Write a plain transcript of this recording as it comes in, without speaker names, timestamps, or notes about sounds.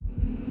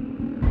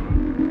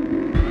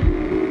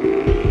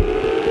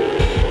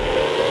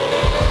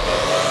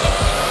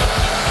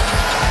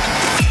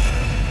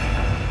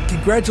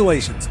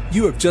Congratulations,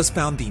 you have just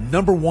found the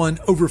 #1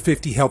 over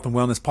 50 health and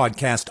wellness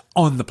podcast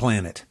on the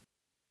planet.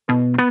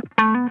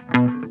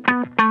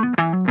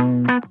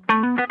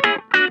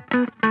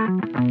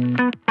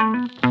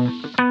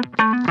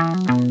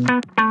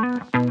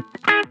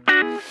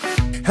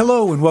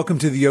 Hello and welcome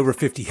to the Over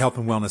 50 Health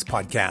and Wellness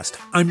Podcast.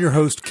 I'm your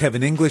host,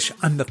 Kevin English.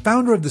 I'm the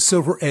founder of The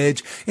Silver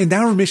Edge, and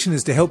our mission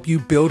is to help you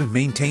build and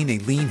maintain a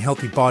lean,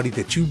 healthy body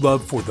that you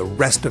love for the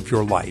rest of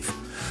your life,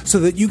 so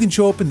that you can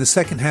show up in the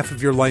second half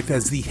of your life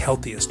as the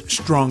healthiest,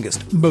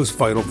 strongest, most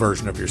vital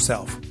version of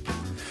yourself.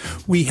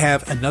 We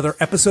have another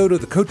episode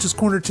of the Coach's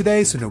Corner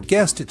today, so no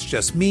guest, it's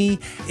just me,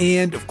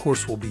 and of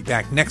course we'll be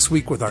back next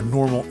week with our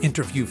normal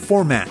interview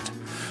format.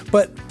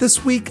 But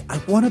this week,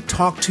 I want to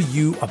talk to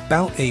you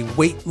about a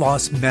weight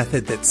loss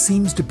method that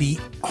seems to be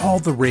all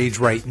the rage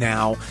right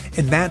now,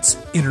 and that's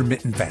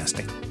intermittent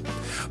fasting.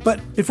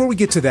 But before we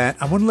get to that,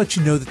 I want to let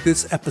you know that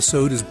this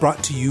episode is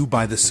brought to you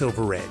by The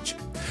Silver Edge.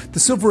 The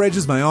Silver Edge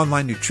is my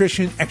online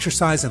nutrition,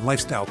 exercise, and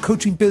lifestyle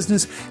coaching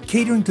business,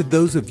 catering to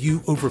those of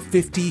you over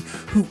 50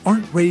 who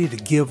aren't ready to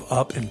give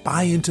up and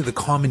buy into the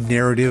common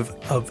narrative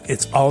of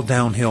it's all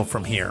downhill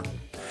from here.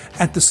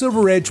 At The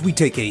Silver Edge, we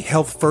take a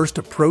health-first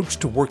approach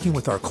to working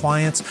with our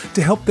clients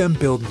to help them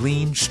build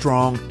lean,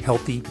 strong,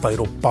 healthy,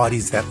 vital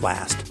bodies that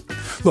last.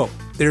 Look,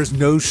 there's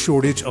no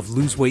shortage of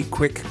lose weight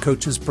quick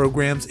coaches,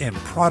 programs, and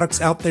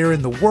products out there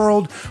in the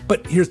world,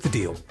 but here's the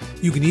deal.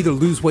 You can either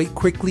lose weight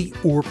quickly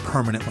or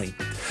permanently.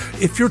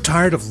 If you're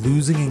tired of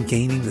losing and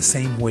gaining the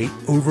same weight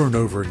over and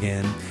over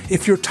again,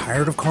 if you're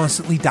tired of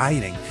constantly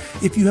dieting,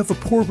 if you have a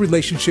poor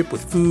relationship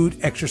with food,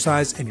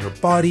 exercise, and your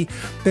body,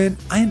 then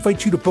I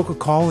invite you to book a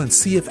call and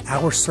see if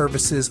our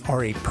services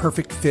are a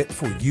perfect fit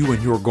for you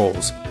and your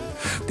goals.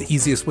 The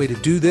easiest way to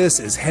do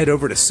this is head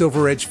over to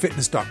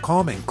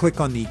silveredgefitness.com and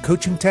click on the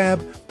coaching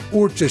tab,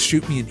 or just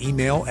shoot me an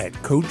email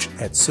at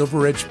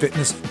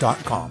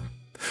coach@silveredgefitness.com.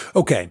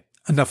 Okay,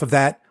 enough of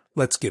that.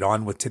 Let's get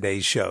on with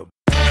today's show.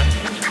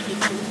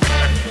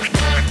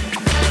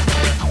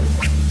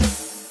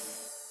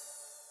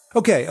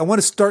 Okay, I want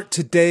to start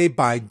today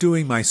by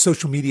doing my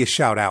social media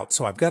shout out.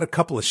 So I've got a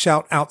couple of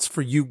shout outs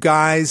for you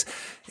guys.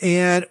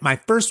 And my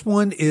first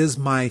one is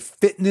my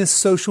fitness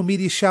social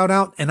media shout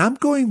out, and I'm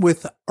going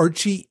with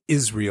Archie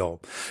Israel.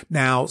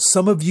 Now,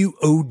 some of you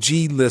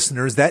OG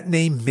listeners, that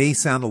name may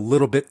sound a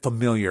little bit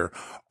familiar.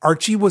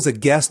 Archie was a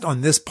guest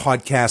on this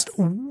podcast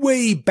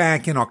way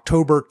back in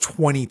October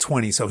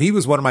 2020. So he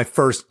was one of my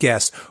first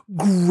guests.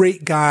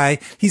 Great guy.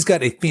 He's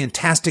got a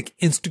fantastic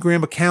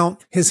Instagram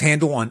account. His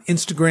handle on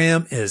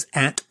Instagram is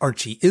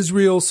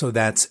 @ArchieIsrael. So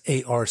that's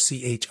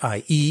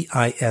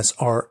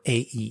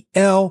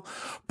ArchieIsrael.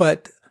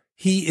 But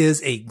he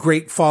is a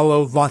great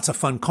follow, lots of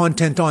fun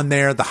content on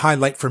there. The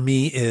highlight for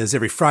me is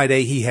every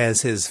Friday he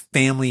has his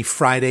Family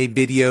Friday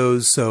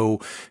videos. So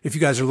if you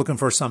guys are looking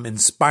for some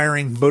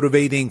inspiring,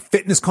 motivating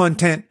fitness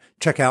content,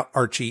 check out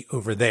Archie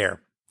over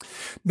there.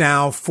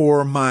 Now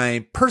for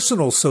my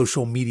personal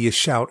social media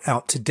shout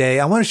out today,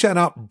 I want to shout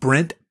out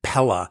Brent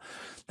Pella.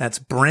 That's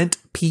Brent,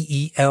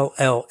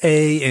 Pella,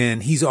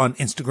 and he's on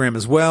Instagram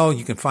as well.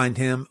 You can find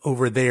him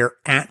over there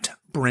at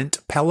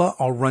Brent Pella,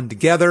 all run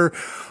together.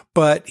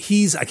 But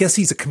I guess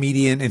he's a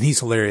comedian and he's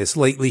hilarious.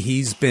 Lately,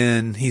 he's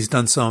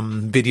done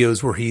some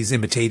videos where he's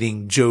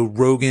imitating Joe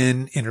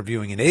Rogan,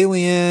 interviewing an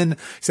alien.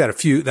 He's had a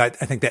few, I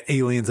think that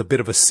Alien's a bit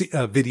of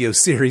a video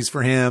series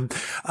for him.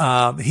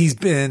 He's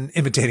been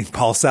imitating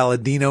Paul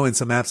Saladino in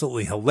some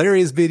absolutely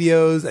hilarious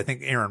videos. I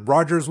think Aaron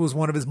Rodgers was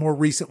one of his more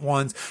recent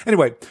ones.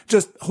 Anyway,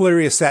 just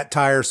hilarious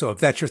satire. So if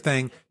that's your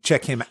thing,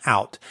 check him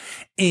out.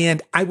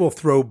 And I will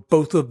throw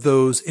both of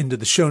those into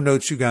the show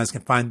notes. You guys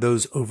can find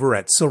those over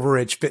at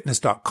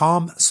silveredgefitness.com/215.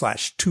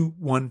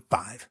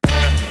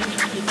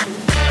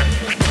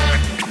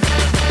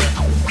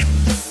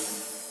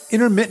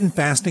 Intermittent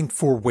fasting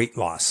for weight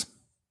loss.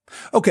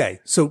 Okay,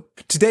 so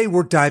today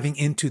we're diving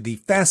into the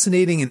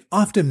fascinating and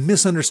often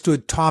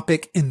misunderstood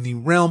topic in the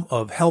realm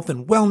of health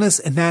and wellness,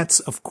 and that's,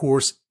 of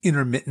course,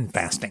 intermittent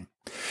fasting.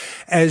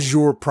 As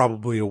you're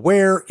probably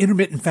aware,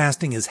 intermittent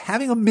fasting is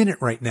having a minute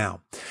right now.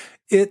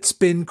 It's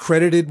been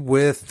credited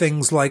with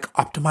things like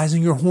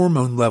optimizing your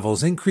hormone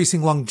levels,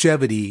 increasing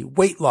longevity,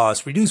 weight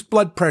loss, reduced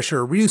blood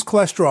pressure, reduced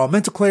cholesterol,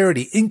 mental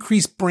clarity,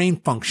 increased brain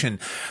function.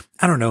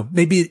 I don't know,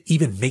 maybe it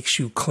even makes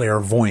you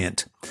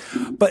clairvoyant.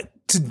 But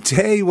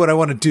today, what I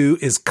want to do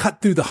is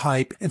cut through the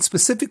hype and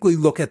specifically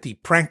look at the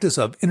practice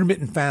of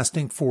intermittent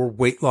fasting for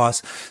weight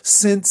loss,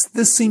 since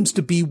this seems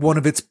to be one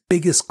of its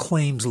biggest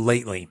claims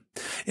lately.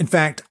 In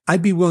fact,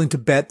 I'd be willing to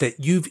bet that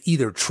you've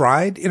either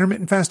tried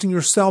intermittent fasting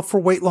yourself for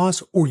weight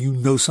loss or you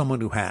know someone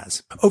who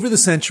has. Over the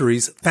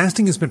centuries,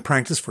 fasting has been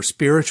practiced for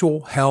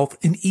spiritual, health,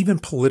 and even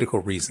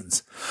political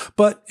reasons.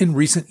 But in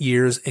recent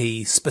years,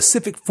 a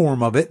specific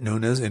form of it,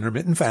 known as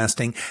intermittent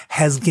fasting,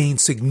 has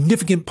gained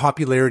significant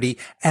popularity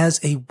as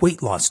a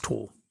weight loss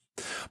tool.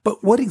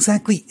 But what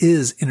exactly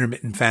is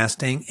intermittent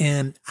fasting,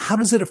 and how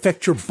does it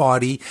affect your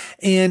body?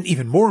 And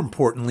even more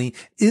importantly,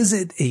 is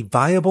it a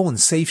viable and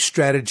safe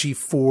strategy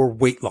for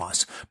weight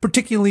loss,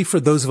 particularly for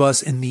those of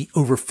us in the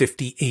over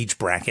 50 age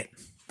bracket?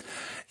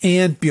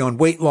 And beyond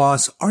weight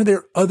loss, are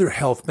there other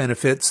health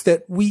benefits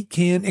that we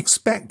can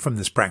expect from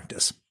this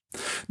practice?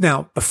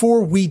 Now,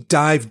 before we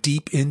dive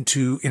deep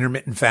into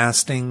intermittent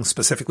fasting,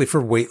 specifically for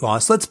weight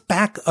loss, let's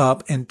back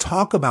up and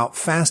talk about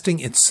fasting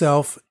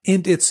itself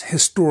and its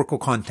historical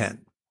content.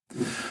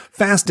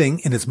 Fasting,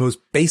 in its most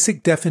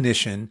basic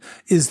definition,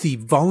 is the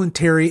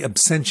voluntary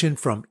abstention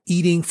from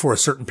eating for a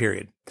certain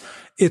period.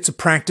 It's a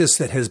practice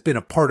that has been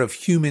a part of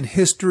human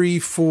history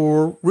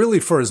for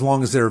as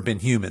long as there have been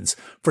humans,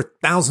 for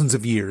thousands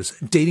of years,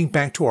 dating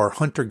back to our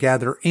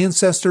hunter-gatherer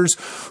ancestors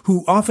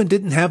who often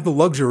didn't have the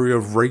luxury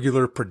of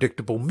regular,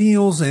 predictable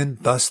meals, and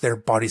thus their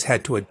bodies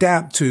had to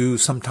adapt to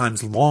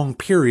sometimes long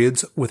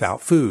periods without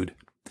food.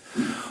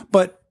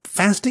 But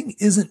fasting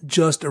isn't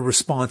just a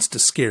response to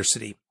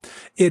scarcity.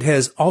 It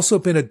has also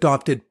been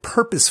adopted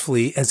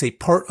purposefully as a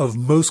part of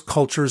most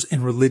cultures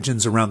and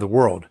religions around the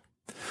world.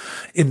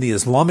 In the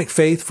Islamic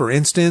faith, for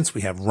instance,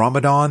 we have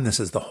Ramadan. This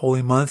is the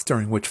holy month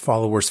during which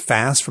followers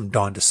fast from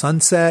dawn to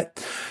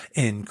sunset.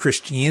 In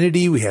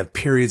Christianity, we have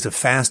periods of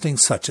fasting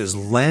such as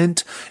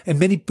Lent, and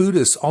many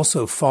Buddhists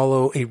also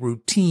follow a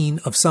routine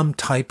of some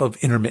type of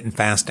intermittent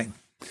fasting.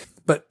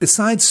 But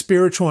besides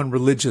spiritual and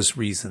religious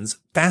reasons,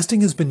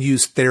 fasting has been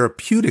used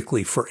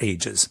therapeutically for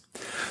ages.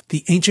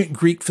 The ancient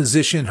Greek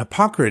physician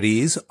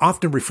Hippocrates,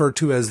 often referred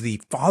to as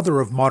the father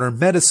of modern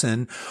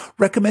medicine,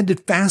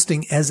 recommended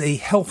fasting as a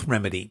health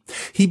remedy.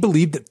 He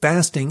believed that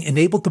fasting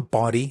enabled the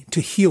body to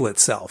heal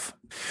itself.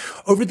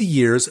 Over the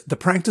years, the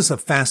practice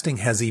of fasting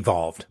has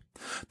evolved.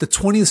 The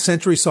 20th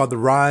century saw the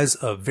rise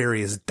of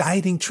various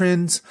dieting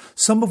trends,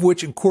 some of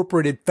which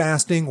incorporated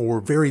fasting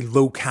or very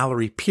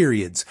low-calorie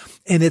periods.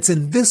 And it's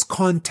in this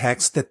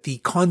context that the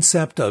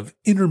concept of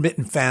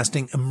intermittent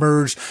fasting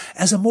emerged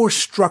as a more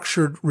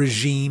structured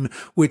regime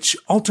which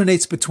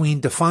alternates between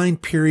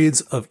defined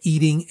periods of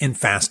eating and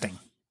fasting.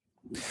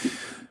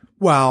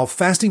 While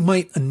fasting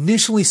might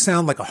initially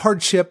sound like a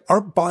hardship,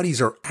 our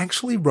bodies are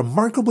actually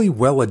remarkably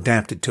well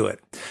adapted to it.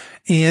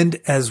 And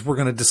as we're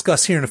going to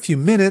discuss here in a few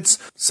minutes,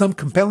 some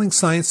compelling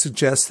science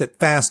suggests that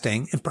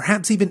fasting, and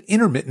perhaps even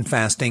intermittent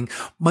fasting,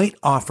 might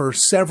offer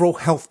several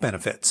health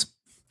benefits.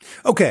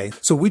 Okay,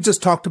 so we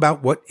just talked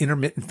about what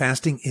intermittent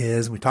fasting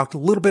is. We talked a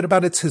little bit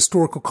about its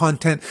historical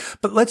content,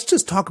 but let's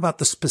just talk about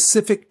the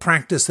specific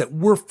practice that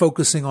we're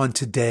focusing on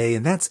today,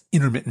 and that's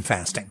intermittent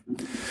fasting.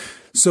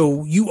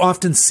 So you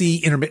often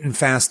see intermittent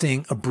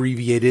fasting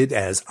abbreviated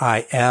as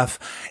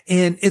IF,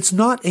 and it's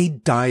not a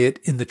diet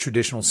in the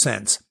traditional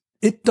sense.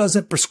 It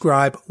doesn't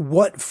prescribe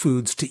what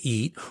foods to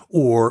eat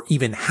or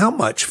even how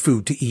much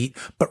food to eat,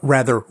 but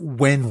rather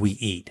when we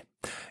eat.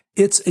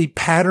 It's a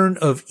pattern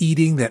of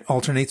eating that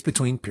alternates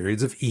between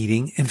periods of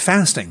eating and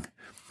fasting.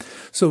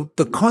 So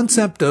the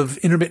concept of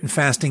intermittent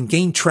fasting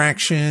gained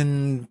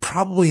traction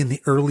probably in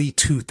the early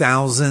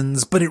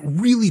 2000s, but it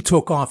really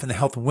took off in the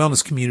health and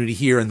wellness community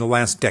here in the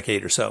last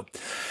decade or so.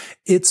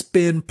 It's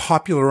been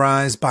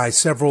popularized by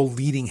several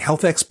leading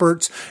health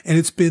experts, and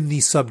it's been the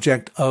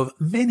subject of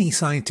many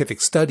scientific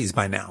studies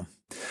by now.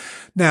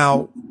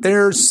 Now,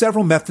 there's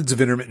several methods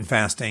of intermittent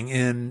fasting,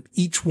 and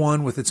each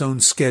one with its own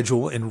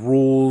schedule and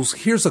rules.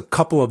 Here's a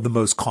couple of the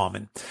most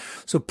common.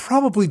 So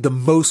probably the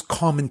most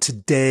common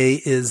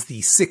today is the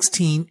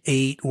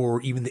 16-8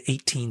 or even the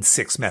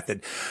 18-6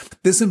 method.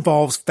 This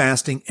involves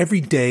fasting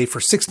every day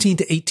for 16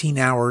 to 18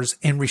 hours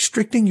and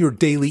restricting your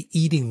daily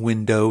eating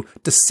window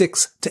to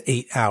 6 to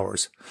 8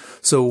 hours.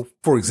 So,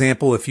 for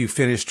example, if you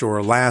finished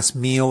your last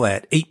meal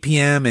at 8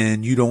 p.m.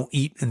 and you don't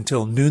eat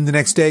until noon the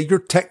next day, you're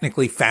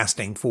technically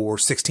fasting for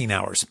 16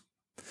 hours.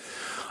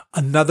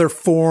 Another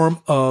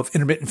form of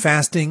intermittent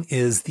fasting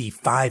is the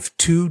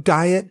 5-2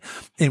 diet.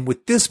 And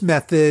with this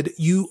method,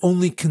 you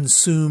only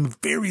consume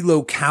very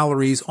low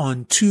calories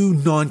on 2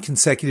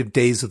 non-consecutive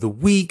days of the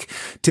week.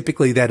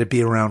 Typically, that'd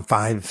be around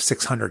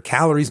 500-600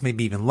 calories,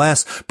 maybe even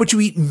less, but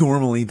you eat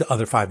normally the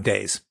other 5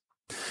 days.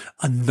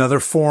 Another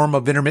form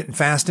of intermittent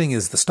fasting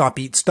is the stop,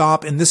 eat,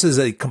 stop. And this is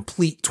a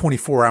complete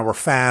 24-hour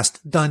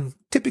fast done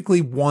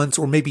typically once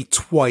or maybe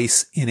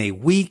twice in a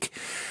week.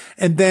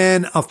 And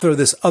then I'll throw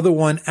this other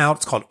one out.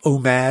 It's called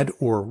OMAD,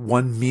 or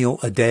 1 meal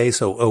a day.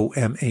 So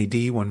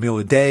OMAD, 1 meal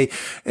a day.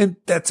 And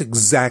that's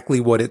exactly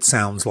what it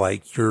sounds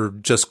like. You're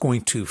just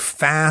going to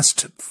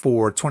fast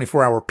for a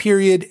 24-hour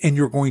period, and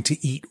you're going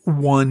to eat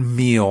one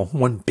meal,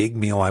 one big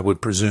meal, I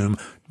would presume,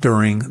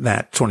 during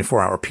that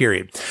 24-hour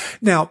period.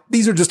 Now,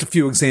 these are just a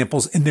few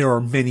examples, and there are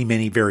many,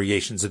 many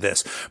variations of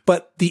this.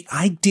 But the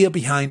idea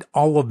behind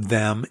all of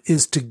them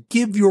is to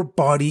give your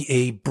body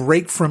a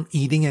break from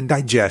eating and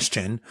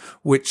digestion,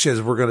 which,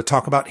 as we're going to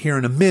talk about here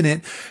in a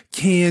minute,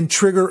 can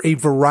trigger a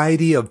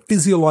variety of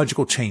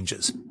physiological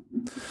changes.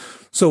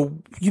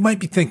 So you might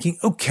be thinking,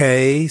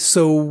 okay,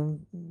 so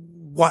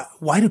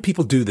why do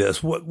people do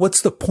this?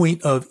 What's the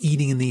point of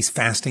eating in these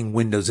fasting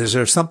windows? Is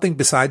there something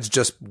besides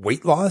just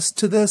weight loss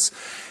to this?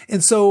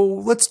 And so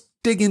let's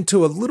dig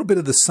into a little bit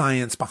of the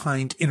science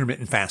behind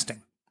intermittent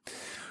fasting.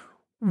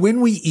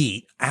 When we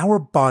eat, our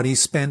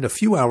bodies spend a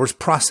few hours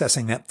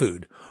processing that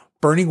food,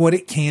 burning what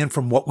it can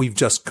from what we've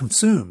just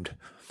consumed.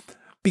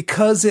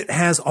 Because it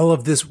has all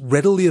of this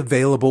readily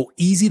available,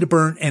 easy to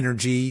burn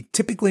energy,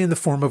 typically in the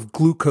form of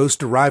glucose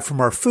derived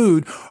from our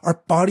food,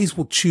 our bodies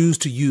will choose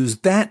to use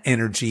that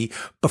energy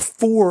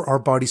before our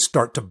bodies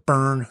start to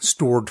burn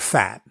stored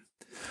fat.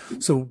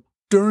 So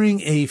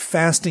during a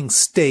fasting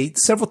state,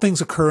 several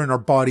things occur in our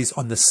bodies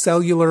on the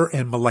cellular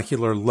and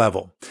molecular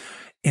level.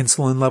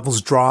 Insulin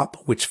levels drop,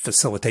 which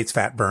facilitates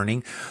fat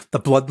burning. The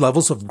blood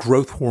levels of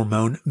growth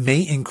hormone may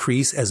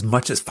increase as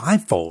much as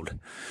 5-fold.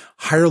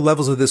 Higher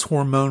levels of this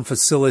hormone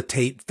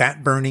facilitate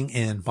fat burning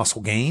and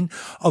muscle gain,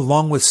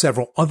 along with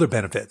several other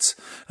benefits.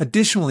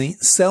 Additionally,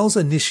 cells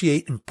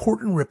initiate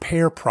important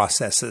repair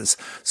processes,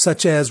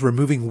 such as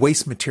removing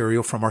waste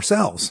material from our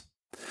cells.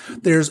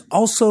 There's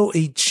also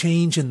a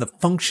change in the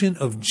function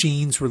of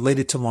genes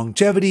related to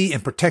longevity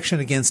and protection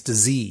against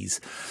disease.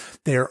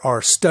 There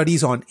are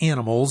studies on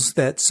animals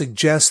that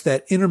suggest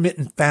that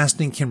intermittent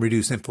fasting can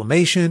reduce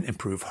inflammation,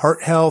 improve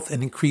heart health,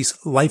 and increase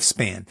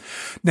lifespan.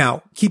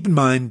 Now, keep in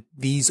mind,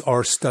 these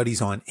are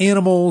studies on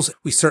animals.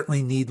 We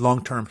certainly need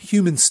long-term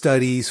human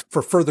studies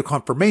for further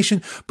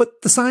confirmation,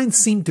 but the signs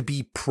seem to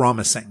be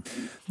promising.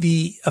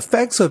 The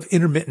effects of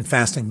intermittent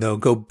fasting, though,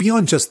 go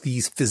beyond just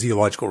these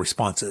physiological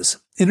responses.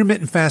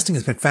 Intermittent fasting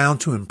has been found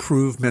to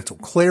improve mental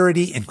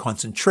clarity and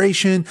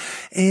concentration,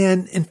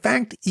 and in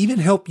fact, even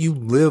help you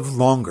live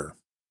longer.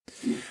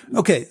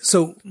 Okay,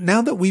 so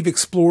now that we've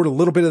explored a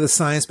little bit of the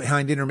science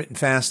behind intermittent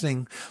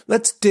fasting,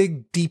 let's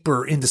dig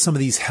deeper into some of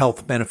these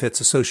health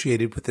benefits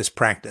associated with this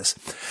practice.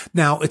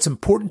 Now, it's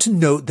important to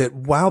note that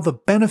while the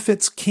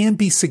benefits can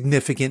be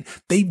significant,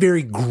 they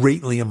vary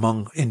greatly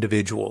among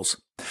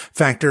individuals.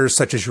 Factors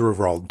such as your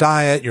overall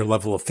diet, your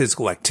level of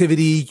physical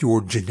activity,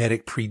 your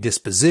genetic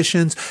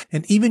predispositions,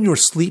 and even your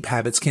sleep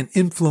habits can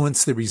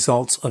influence the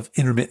results of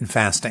intermittent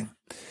fasting.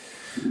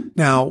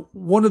 Now,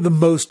 one of the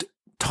most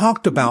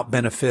talked about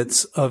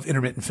benefits of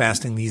intermittent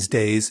fasting these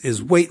days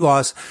is weight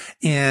loss.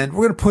 And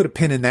we're going to put a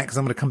pin in that because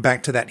I'm going to come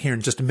back to that here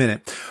in just a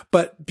minute.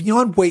 But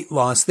beyond weight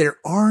loss, there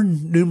are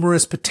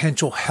numerous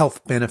potential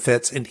health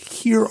benefits. And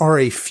here are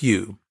a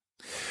few.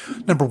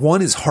 Number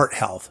one is heart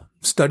health.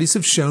 Studies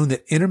have shown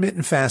that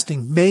intermittent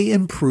fasting may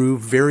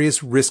improve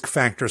various risk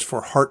factors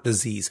for heart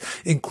disease,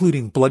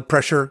 including blood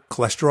pressure,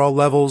 cholesterol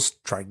levels,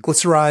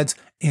 triglycerides,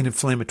 and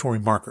inflammatory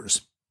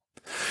markers.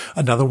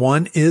 Another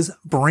one is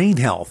brain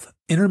health.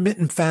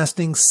 Intermittent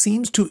fasting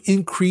seems to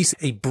increase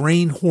a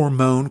brain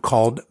hormone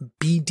called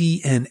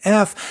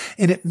BDNF,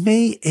 and it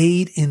may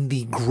aid in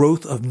the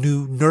growth of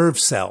new nerve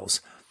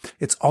cells.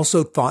 It's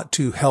also thought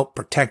to help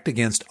protect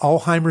against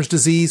Alzheimer's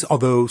disease,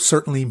 although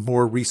certainly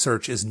more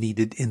research is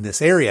needed in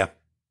this area.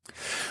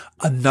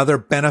 Another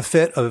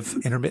benefit of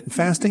intermittent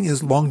fasting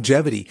is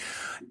longevity.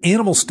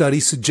 Animal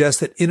studies suggest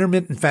that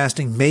intermittent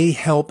fasting may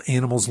help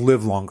animals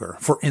live longer.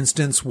 For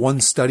instance,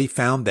 one study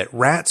found that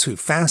rats who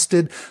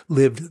fasted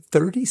lived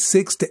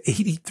 36 to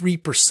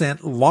 83%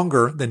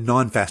 longer than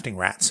non-fasting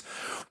rats.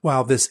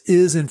 While this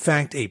is in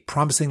fact a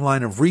promising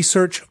line of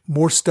research,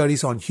 more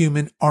studies on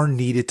humans are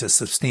needed to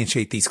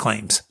substantiate these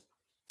claims.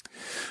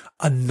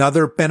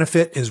 Another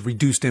benefit is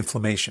reduced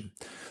inflammation.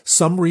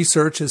 Some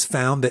research has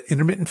found that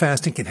intermittent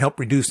fasting can help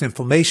reduce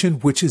inflammation,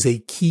 which is a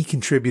key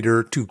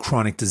contributor to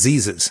chronic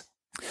diseases.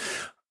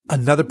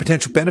 Another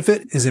potential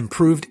benefit is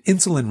improved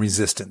insulin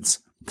resistance.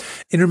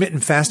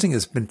 Intermittent fasting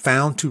has been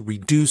found to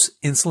reduce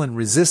insulin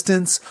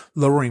resistance,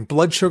 lowering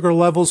blood sugar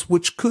levels,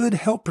 which could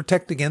help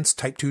protect against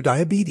type 2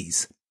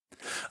 diabetes.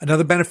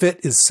 Another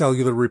benefit is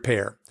cellular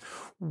repair.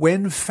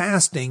 When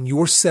fasting,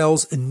 your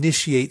cells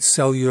initiate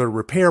cellular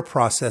repair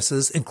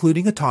processes,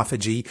 including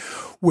autophagy,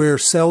 where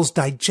cells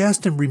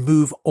digest and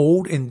remove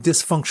old and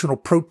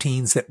dysfunctional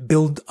proteins that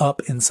build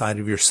up inside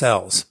of your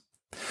cells.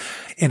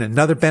 And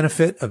another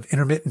benefit of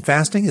intermittent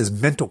fasting is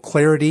mental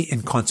clarity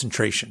and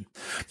concentration.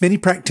 Many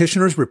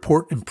practitioners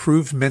report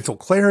improved mental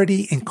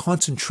clarity and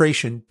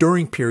concentration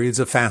during periods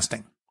of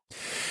fasting.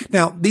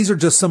 Now, these are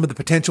just some of the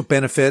potential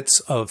benefits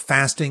of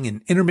fasting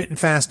and intermittent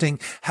fasting.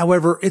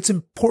 However, it's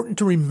important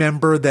to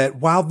remember that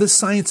while this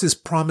science is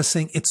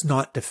promising, it's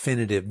not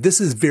definitive. This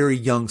is very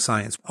young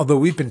science. Although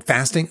we've been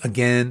fasting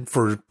again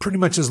for pretty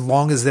much as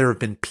long as there have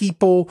been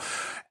people,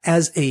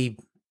 as a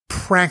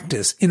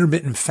practice,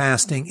 intermittent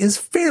fasting is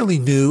fairly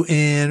new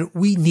and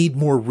we need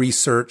more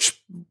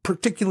research.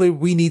 Particularly,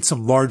 we need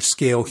some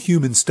large-scale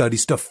human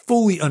studies to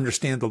fully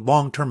understand the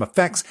long-term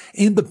effects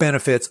and the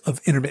benefits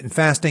of intermittent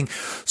fasting.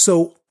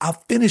 So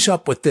I'll finish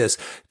up with this.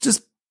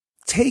 Just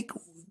take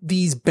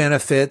these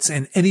benefits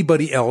and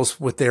anybody else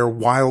with their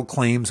wild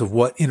claims of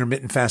what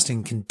intermittent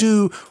fasting can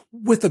do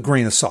with a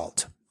grain of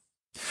salt.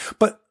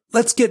 But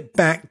let's get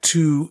back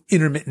to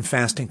intermittent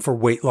fasting for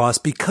weight loss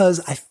because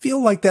I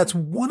feel like that's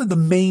one of the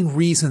main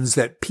reasons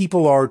that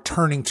people are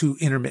turning to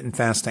intermittent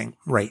fasting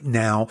right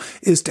now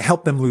is to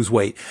help them lose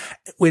weight.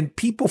 When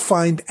people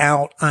find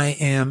out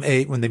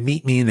when they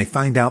meet me and they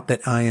find out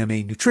that I am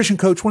a nutrition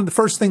coach, one of the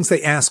first things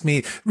they ask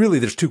me, really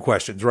there's two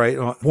questions, right?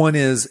 One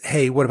is,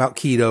 hey, what about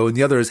keto? And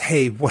the other is,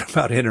 hey, what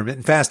about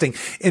intermittent fasting?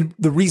 And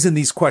the reason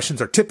these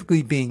questions are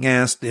typically being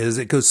asked is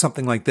it goes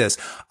something like this.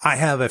 I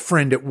have a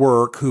friend at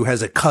work who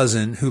has a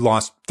cousin who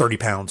lost 30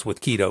 pounds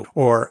with keto,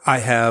 or I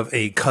have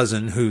a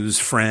cousin whose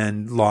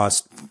friend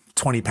lost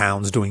 20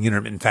 pounds doing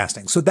intermittent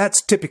fasting. So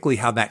that's typically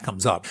how that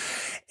comes up.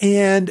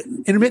 And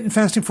intermittent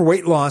fasting for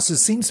weight loss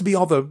seems to be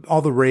all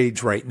the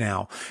rage right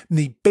now. And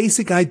the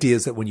basic idea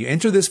is that when you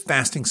enter this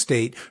fasting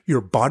state,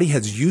 your body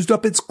has used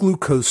up its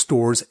glucose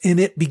stores and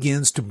it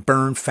begins to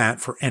burn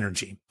fat for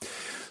energy.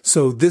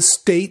 So this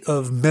state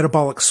of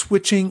metabolic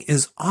switching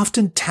is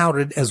often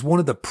touted as one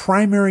of the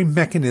primary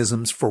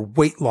mechanisms for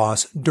weight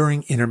loss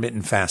during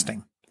intermittent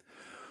fasting.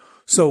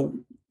 So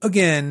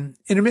again,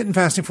 intermittent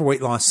fasting for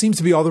weight loss seems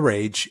to be all the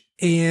rage,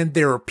 and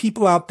there are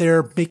people out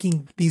there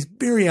making these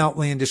very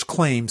outlandish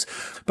claims.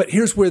 But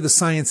here's where the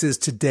science is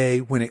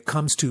today when it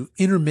comes to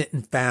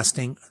intermittent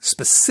fasting,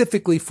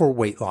 specifically for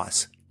weight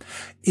loss.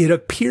 It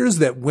appears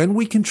that when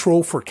we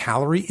control for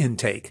calorie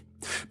intake,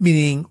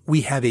 meaning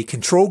we have a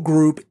control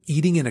group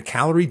eating in a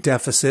calorie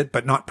deficit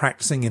but not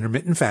practicing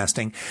intermittent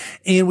fasting,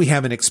 and we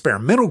have an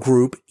experimental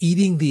group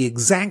eating the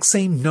exact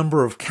same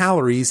number of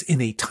calories in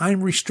a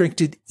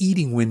time-restricted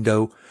eating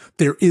window,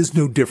 there is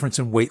no difference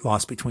in weight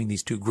loss between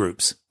these two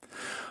groups.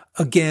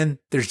 Again,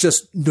 there's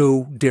just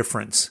no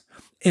difference.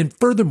 And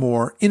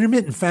furthermore,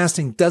 intermittent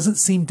fasting doesn't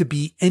seem to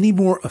be any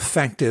more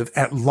effective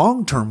at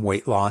long-term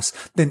weight loss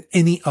than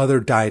any other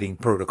dieting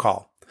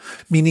protocol,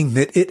 meaning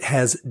that it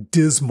has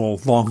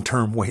dismal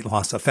long-term weight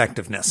loss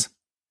effectiveness.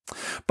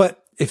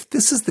 But if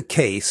this is the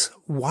case,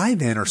 why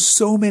then are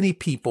so many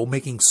people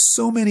making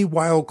so many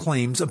wild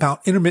claims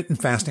about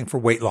intermittent fasting for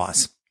weight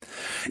loss?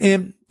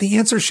 And the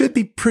answer should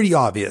be pretty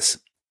obvious.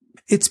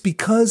 It's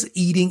because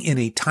eating in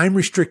a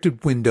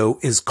time-restricted window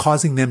is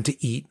causing them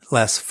to eat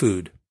less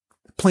food.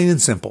 Plain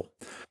and simple.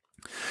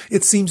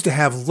 It seems to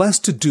have less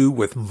to do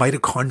with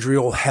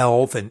mitochondrial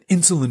health and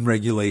insulin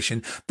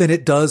regulation than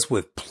it does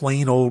with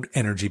plain old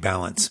energy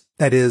balance.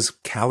 That is,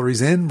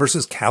 calories in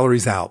versus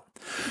calories out.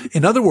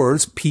 In other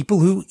words, people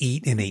who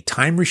eat in a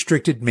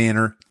time-restricted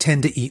manner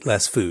tend to eat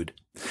less food.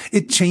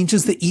 It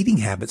changes the eating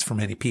habits for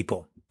many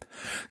people.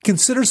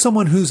 Consider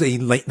someone who's a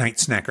late-night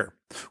snacker.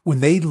 When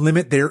they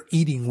limit their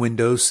eating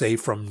window, say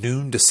from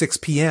noon to 6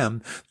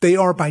 p.m., they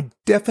are by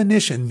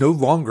definition no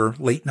longer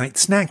late-night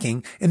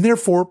snacking and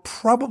therefore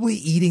probably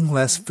eating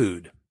less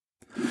food.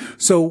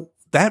 So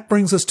that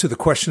brings us to the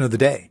question of the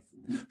day.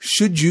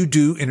 Should you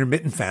do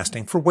intermittent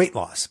fasting for weight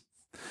loss?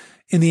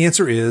 And the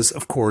answer is,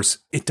 of course,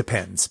 it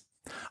depends.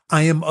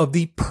 I am of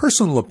the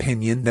personal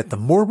opinion that the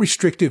more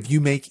restrictive you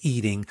make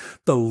eating,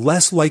 the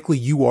less likely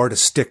you are to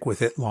stick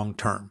with it long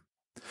term.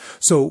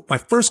 So my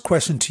first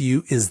question to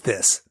you is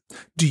this.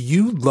 Do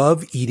you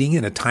love eating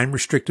in a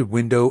time-restricted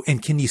window,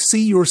 and can you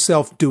see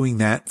yourself doing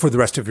that for the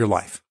rest of your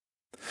life?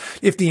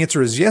 If the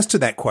answer is yes to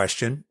that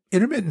question,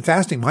 intermittent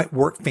fasting might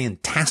work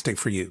fantastic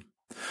for you.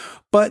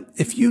 But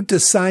if you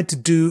decide to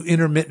do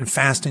intermittent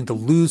fasting to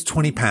lose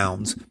 20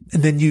 pounds,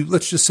 and then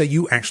let's just say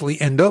you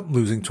actually end up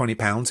losing 20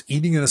 pounds,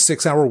 eating in a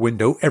 6-hour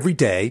window every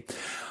day,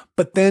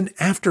 but then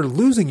after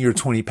losing your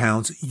 20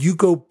 pounds, you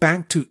go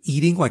back to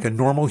eating like a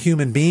normal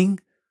human being,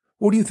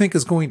 what do you think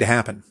is going to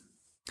happen?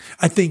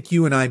 I think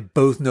you and I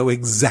both know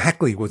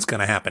exactly what's going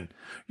to happen.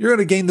 You're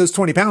going to gain those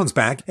 20 pounds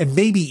back and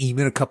maybe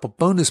even a couple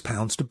bonus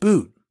pounds to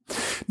boot.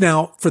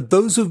 Now, for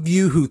those of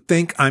you who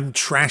think I'm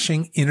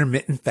trashing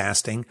intermittent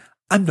fasting,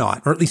 I'm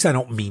not, or at least I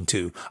don't mean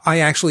to. I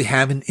actually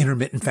have an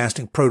intermittent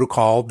fasting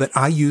protocol that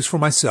I use for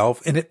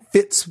myself, and it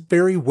fits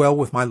very well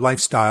with my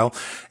lifestyle,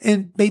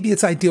 and maybe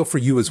it's ideal for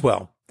you as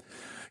well.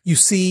 You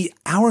see,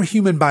 our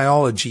human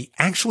biology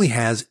actually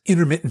has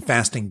intermittent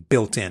fasting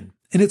built in,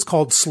 and it's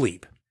called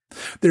sleep.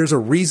 There's a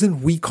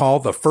reason we call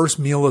the first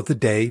meal of the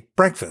day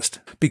breakfast,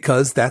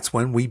 because that's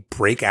when we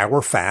break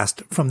our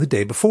fast from the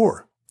day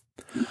before.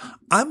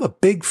 I'm a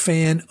big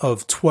fan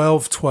of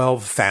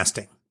 12-12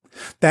 fasting.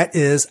 That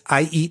is,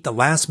 I eat the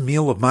last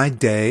meal of my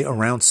day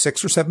around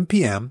 6 or 7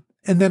 p.m.,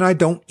 and then I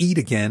don't eat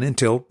again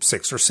until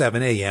 6 or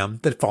 7 a.m.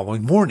 the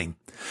following morning.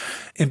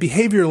 And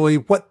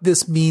behaviorally, what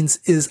this means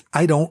is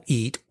I don't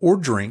eat or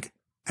drink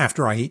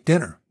after I eat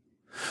dinner.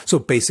 So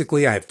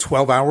basically, I have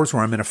 12 hours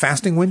where I'm in a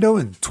fasting window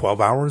and 12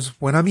 hours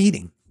when I'm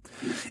eating.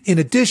 In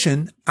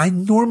addition, I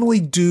normally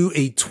do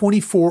a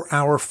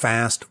 24-hour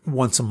fast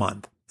once a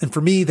month. And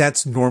for me,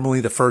 that's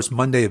normally the first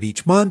Monday of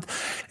each month.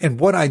 And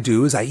what I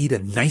do is I eat a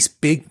nice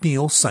big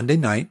meal Sunday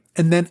night,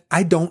 and then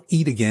I don't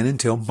eat again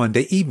until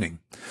Monday evening,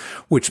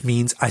 which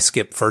means I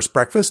skip first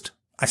breakfast,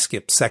 I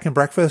skip second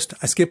breakfast,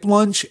 I skip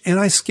lunch, and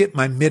I skip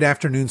my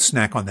mid-afternoon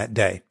snack on that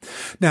day.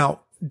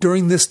 Now,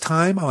 during this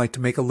time, I like to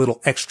make a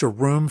little extra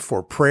room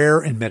for prayer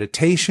and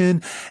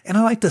meditation, and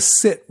I like to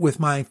sit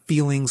with my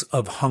feelings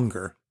of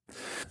hunger.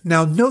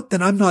 Now, note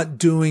that I'm not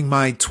doing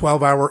my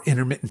 12-hour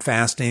intermittent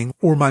fasting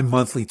or my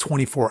monthly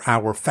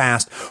 24-hour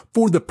fast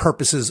for the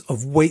purposes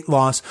of weight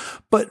loss,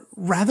 but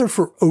rather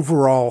for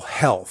overall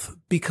health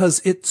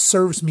because it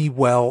serves me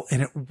well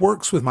and it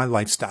works with my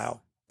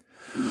lifestyle.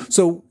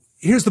 So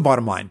here's the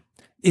bottom line.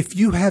 If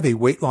you have a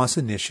weight loss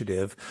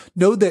initiative,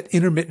 know that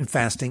intermittent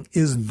fasting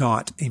is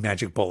not a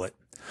magic bullet.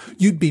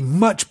 You'd be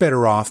much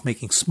better off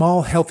making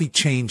small, healthy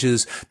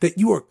changes that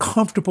you are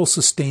comfortable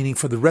sustaining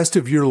for the rest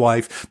of your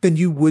life than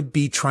you would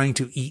be trying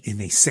to eat in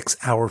a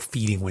 6-hour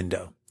feeding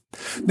window.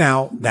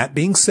 Now, that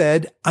being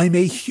said, I'm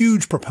a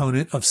huge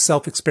proponent of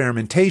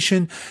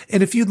self-experimentation,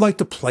 and if you'd like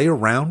to play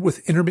around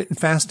with intermittent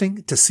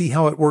fasting to see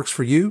how it works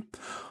for you,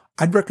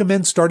 I'd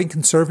recommend starting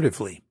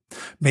conservatively.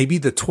 Maybe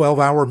the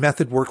 12-hour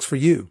method works for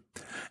you.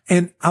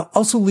 And I'll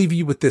also leave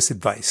you with this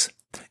advice.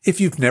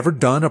 If you've never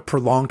done a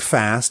prolonged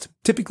fast,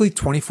 typically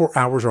 24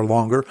 hours or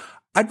longer,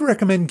 I'd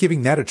recommend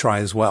giving that a try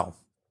as well.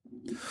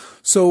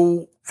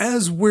 So,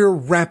 as we're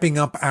wrapping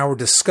up our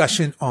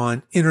discussion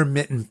on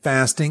intermittent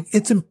fasting,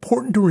 it's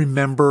important to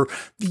remember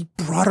the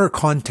broader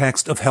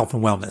context of health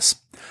and wellness.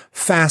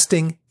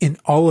 Fasting, in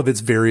all of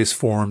its various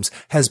forms,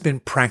 has been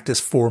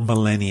practiced for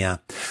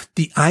millennia.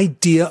 The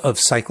idea of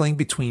cycling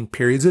between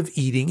periods of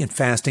eating and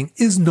fasting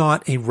is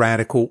not a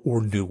radical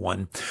or new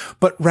one,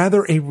 but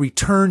rather a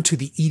return to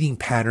the eating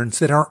patterns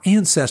that our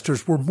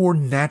ancestors were more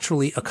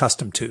naturally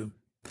accustomed to.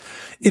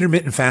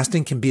 Intermittent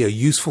fasting can be a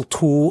useful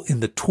tool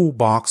in the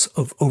toolbox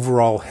of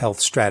overall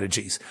health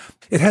strategies.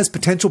 It has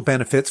potential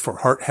benefits for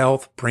heart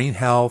health, brain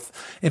health,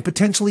 and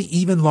potentially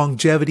even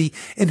longevity.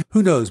 And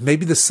who knows,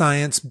 maybe the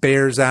science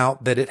bears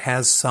out that it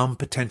has some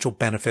potential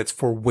benefits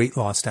for weight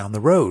loss down the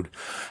road.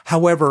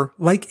 However,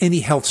 like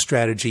any health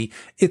strategy,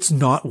 it's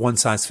not one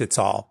size fits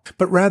all,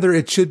 but rather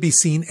it should be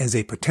seen as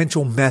a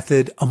potential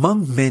method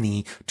among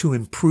many to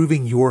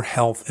improving your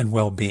health and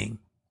well-being.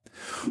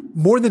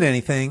 More than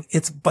anything,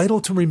 it's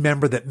vital to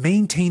remember that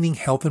maintaining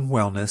health and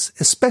wellness,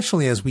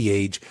 especially as we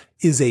age,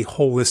 is a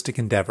holistic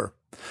endeavor.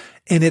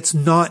 And it's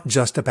not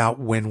just about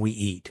when we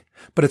eat,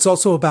 but it's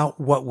also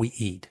about what we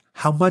eat,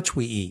 how much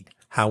we eat,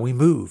 how we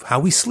move, how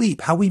we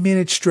sleep, how we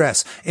manage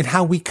stress, and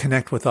how we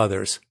connect with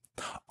others.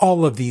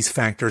 All of these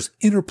factors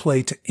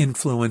interplay to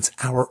influence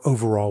our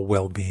overall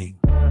well-being.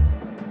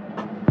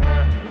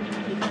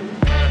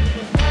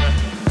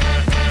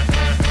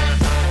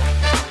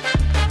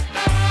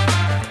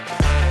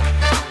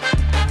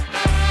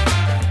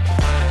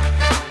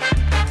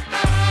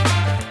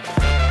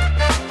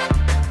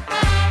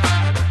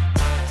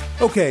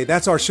 Okay,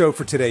 that's our show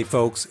for today,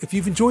 folks. If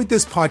you've enjoyed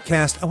this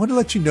podcast, I want to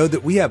let you know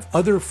that we have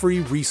other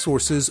free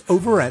resources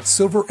over at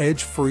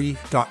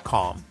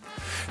silveredgefree.com.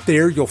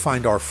 There, you'll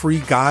find our free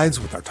guides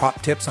with our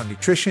top tips on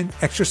nutrition,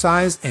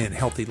 exercise, and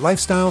healthy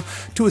lifestyle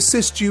to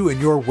assist you in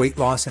your weight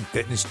loss and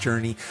fitness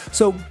journey.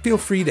 So feel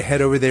free to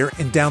head over there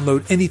and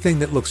download anything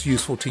that looks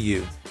useful to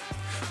you.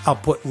 I'll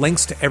put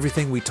links to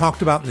everything we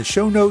talked about in the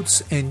show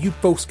notes, and you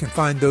folks can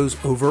find those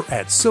over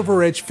at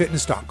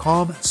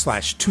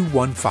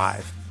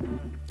silveredgefitness.com/215.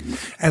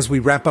 As we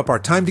wrap up our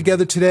time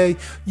together today,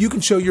 you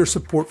can show your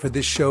support for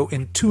this show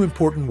in two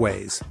important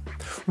ways.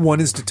 One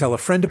is to tell a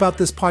friend about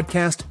this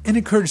podcast and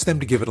encourage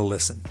them to give it a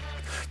listen.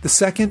 The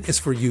second is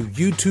for you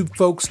YouTube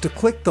folks to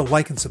click the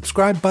like and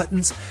subscribe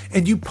buttons,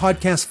 and you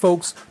podcast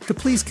folks to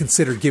please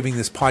consider giving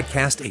this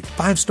podcast a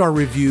 5-star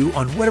review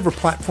on whatever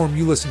platform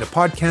you listen to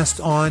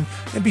podcasts on,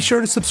 and be sure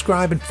to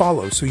subscribe and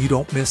follow so you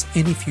don't miss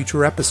any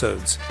future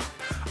episodes.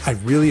 I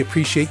really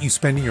appreciate you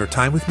spending your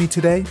time with me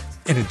today,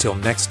 and until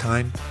next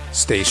time,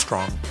 stay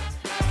strong.